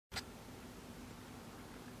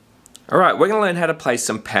Alright, we're going to learn how to play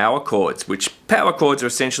some power chords, which power chords are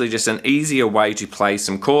essentially just an easier way to play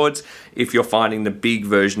some chords if you're finding the big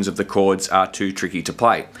versions of the chords are too tricky to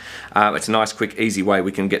play. It's a nice, quick, easy way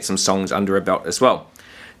we can get some songs under our belt as well.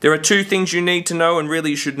 There are two things you need to know, and really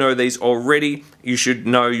you should know these already. You should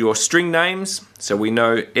know your string names. So we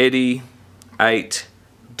know Eddie, 8,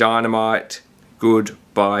 Dynamite,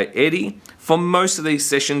 Goodbye Eddie. For most of these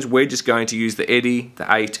sessions, we're just going to use the Eddie,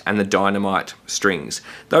 the 8, and the Dynamite strings.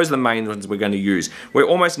 Those are the main ones we're going to use. We're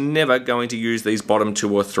almost never going to use these bottom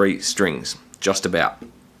 2 or 3 strings, just about.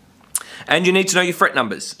 And you need to know your fret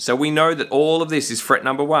numbers. So we know that all of this is fret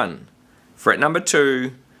number 1, fret number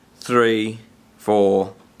 2, 3,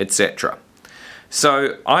 4, etc.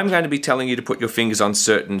 So I'm going to be telling you to put your fingers on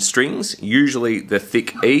certain strings, usually the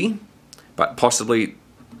thick E, but possibly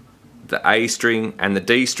the A string and the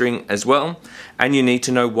D string as well, and you need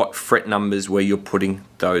to know what fret numbers where you're putting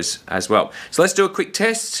those as well. So let's do a quick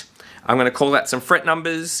test. I'm going to call out some fret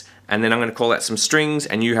numbers, and then I'm going to call out some strings,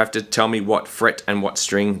 and you have to tell me what fret and what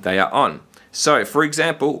string they are on. So for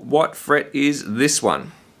example, what fret is this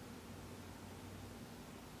one?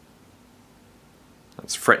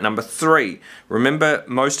 That's fret number 3. Remember,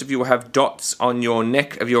 most of you will have dots on your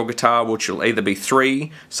neck of your guitar, which will either be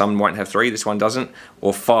 3, some won't have 3, this one doesn't,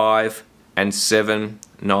 or 5 and 7,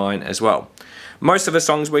 9 as well. Most of the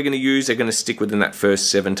songs we're going to use are going to stick within that first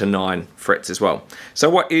 7 to 9 frets as well. So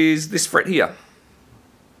what is this fret here?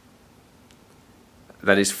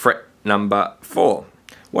 That is fret number 4.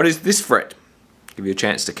 What is this fret? Give you a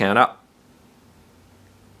chance to count up.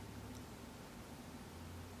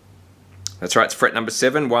 That's right, it's fret number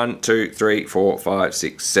 7. 1, 2, 3, 4, 5,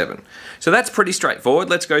 6, 7. So that's pretty straightforward.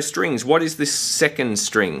 Let's go strings. What is this second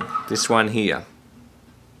string? This one here.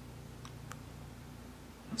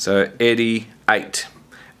 So Eddie, 8.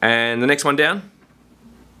 And the next one down?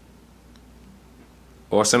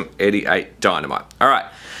 Awesome, Eddie, 8, Dynamite. Alright,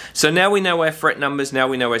 so now we know our fret numbers, now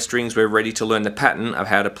we know our strings, we're ready to learn the pattern of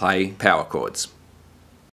how to play power chords.